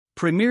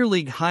Premier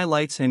League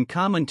highlights and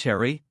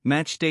commentary,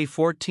 Matchday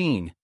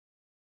 14.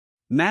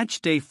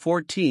 Matchday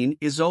 14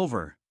 is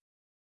over.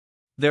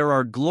 There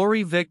are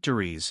glory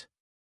victories.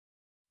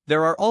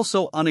 There are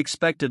also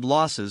unexpected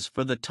losses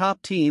for the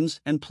top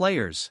teams and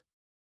players.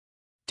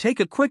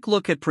 Take a quick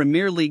look at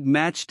Premier League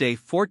Matchday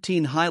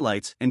 14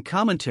 highlights and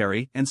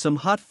commentary and some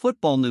hot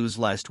football news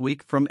last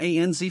week from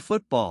ANZ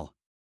Football.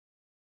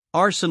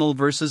 Arsenal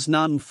vs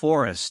Nottingham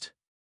Forest.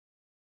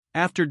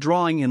 After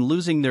drawing and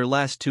losing their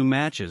last two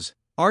matches,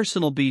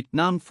 Arsenal beat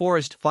Nottingham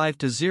Forest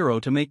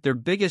 5-0 to make their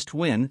biggest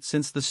win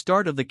since the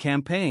start of the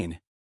campaign.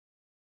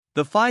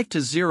 The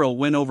 5-0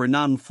 win over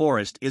Nottingham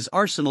Forest is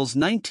Arsenal's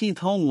 19th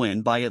home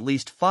win by at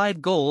least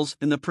 5 goals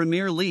in the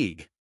Premier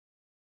League.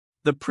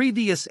 The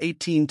previous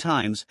 18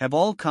 times have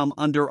all come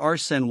under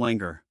Arsène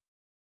Wenger.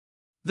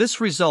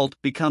 This result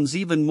becomes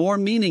even more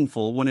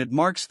meaningful when it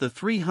marks the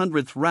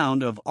 300th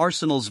round of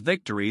Arsenal's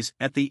victories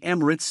at the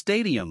Emirates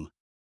Stadium.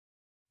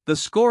 The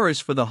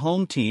scorers for the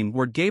home team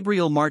were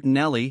Gabriel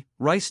Martinelli,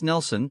 Reiss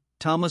Nelson,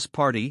 Thomas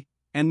Partey,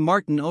 and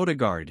Martin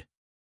Odegaard.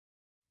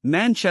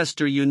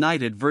 Manchester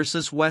United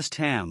vs West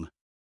Ham.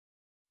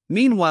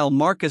 Meanwhile,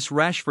 Marcus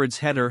Rashford's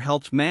header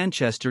helped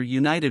Manchester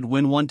United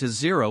win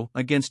 1-0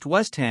 against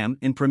West Ham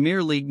in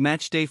Premier League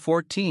Matchday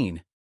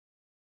 14.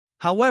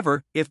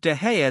 However, if De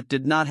Gea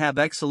did not have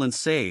excellent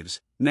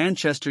saves,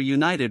 Manchester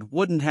United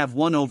wouldn't have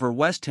won over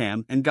West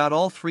Ham and got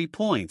all 3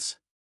 points.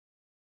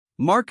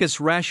 Marcus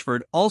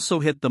Rashford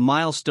also hit the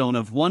milestone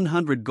of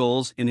 100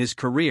 goals in his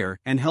career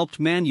and helped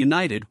Man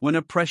United win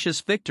a precious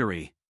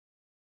victory.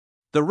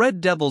 The Red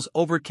Devils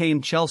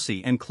overcame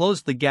Chelsea and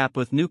closed the gap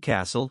with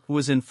Newcastle, who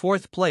was in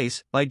 4th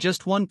place, by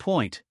just 1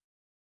 point.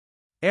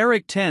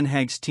 Erik ten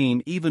Hag's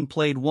team even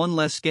played one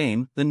less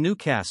game than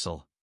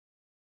Newcastle.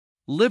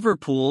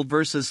 Liverpool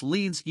vs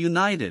Leeds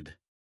United.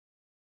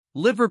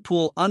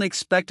 Liverpool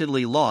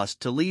unexpectedly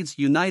lost to Leeds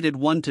United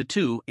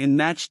 1-2 in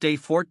Matchday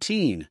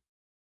 14.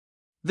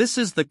 This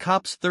is the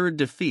Cop's 3rd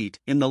defeat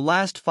in the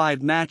last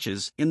 5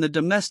 matches in the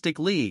domestic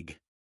league.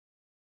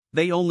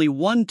 They only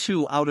won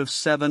 2 out of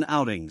 7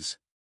 outings.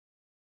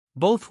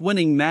 Both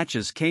winning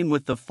matches came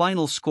with the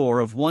final score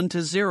of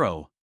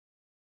 1-0.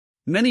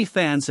 Many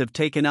fans have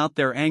taken out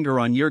their anger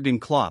on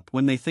Jurgen Klopp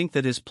when they think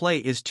that his play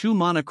is too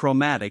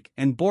monochromatic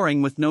and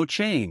boring with no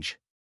change.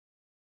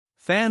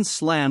 Fans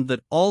slammed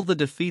that all the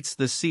defeats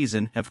this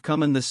season have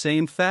come in the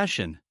same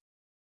fashion.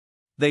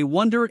 They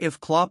wonder if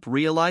Klopp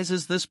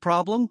realizes this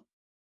problem?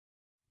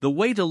 The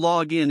way to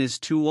log in is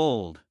too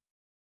old.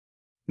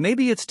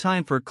 Maybe it's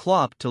time for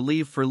Klopp to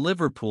leave for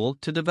Liverpool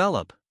to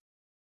develop.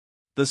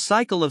 The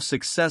cycle of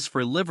success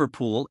for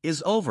Liverpool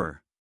is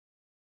over.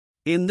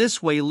 In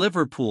this way,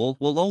 Liverpool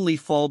will only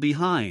fall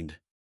behind.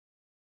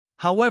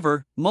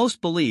 However, most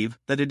believe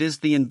that it is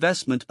the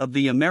investment of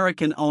the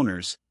American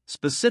owners,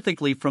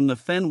 specifically from the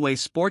Fenway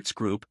Sports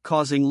Group,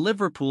 causing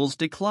Liverpool's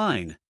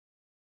decline.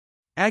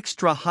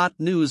 Extra hot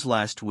news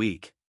last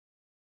week.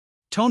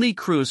 Toni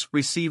Kroos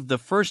received the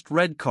first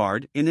red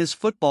card in his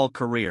football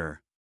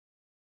career.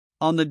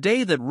 On the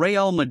day that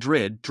Real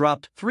Madrid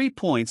dropped 3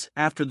 points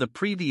after the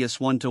previous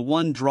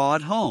 1-1 draw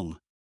at home.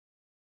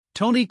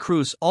 Toni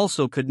Kroos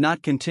also could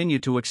not continue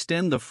to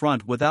extend the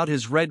front without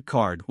his red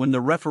card when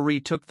the referee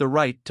took the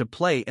right to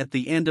play at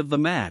the end of the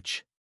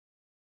match.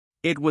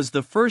 It was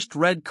the first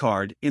red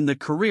card in the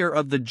career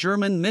of the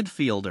German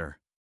midfielder.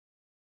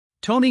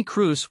 Toni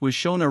Kroos was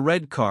shown a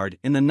red card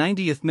in the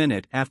 90th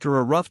minute after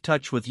a rough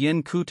touch with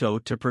Yen Couto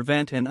to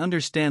prevent and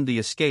understand the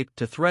escape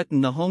to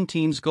threaten the home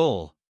team's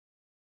goal.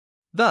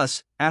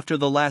 Thus, after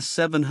the last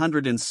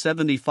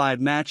 775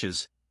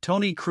 matches,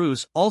 Toni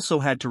Kroos also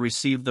had to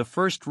receive the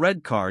first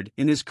red card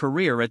in his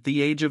career at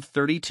the age of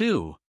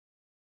 32.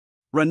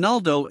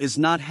 Ronaldo is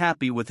not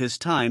happy with his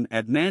time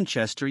at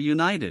Manchester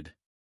United.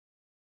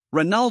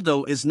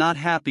 Ronaldo is not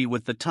happy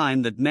with the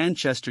time that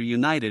Manchester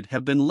United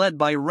have been led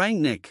by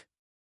Rangnick.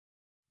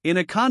 In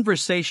a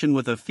conversation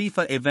with a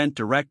FIFA event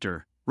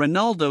director,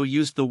 Ronaldo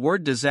used the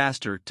word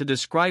disaster to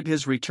describe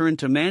his return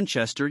to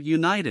Manchester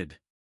United.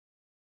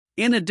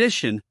 In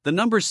addition, the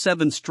number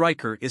 7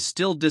 striker is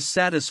still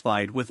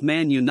dissatisfied with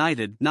Man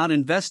United not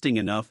investing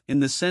enough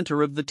in the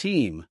center of the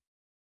team.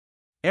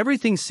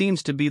 Everything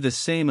seems to be the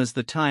same as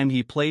the time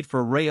he played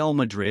for Real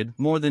Madrid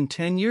more than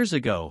 10 years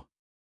ago.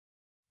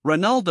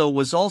 Ronaldo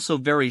was also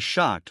very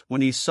shocked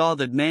when he saw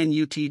that Man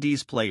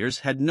Utd's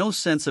players had no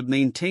sense of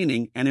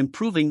maintaining and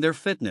improving their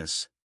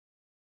fitness.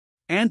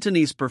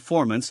 Antony's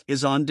performance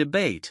is on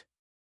debate.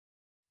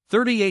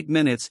 38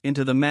 minutes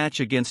into the match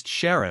against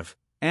Sheriff,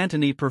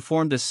 Antony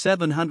performed a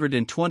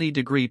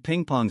 720-degree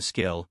ping-pong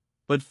skill,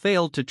 but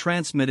failed to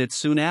transmit it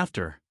soon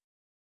after.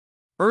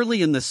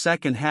 Early in the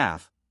second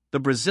half, the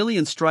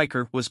Brazilian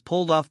striker was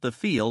pulled off the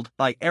field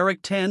by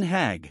Erik ten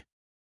Hag.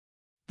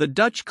 The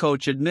Dutch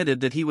coach admitted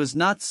that he was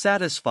not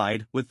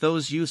satisfied with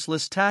those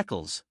useless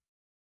tackles.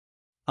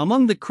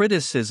 Among the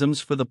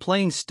criticisms for the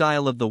playing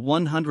style of the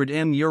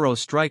 €100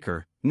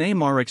 striker,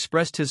 Neymar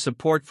expressed his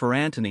support for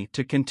Antony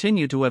to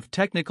continue to have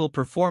technical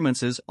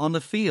performances on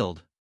the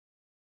field.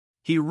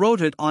 He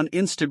wrote it on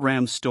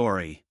Instagram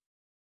story.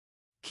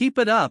 "Keep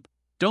it up,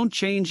 Don't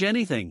change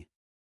anything.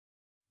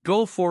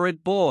 Go for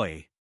it,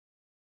 boy.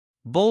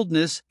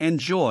 Boldness and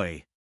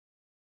joy.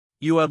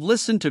 You have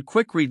listened to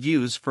quick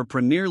reviews for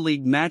Premier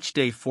League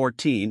Matchday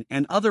 14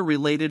 and other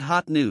related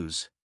hot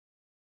news.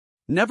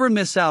 Never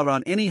miss out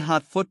on any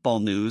hot football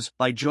news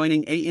by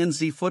joining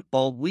ANZ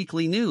Football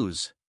Weekly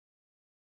News.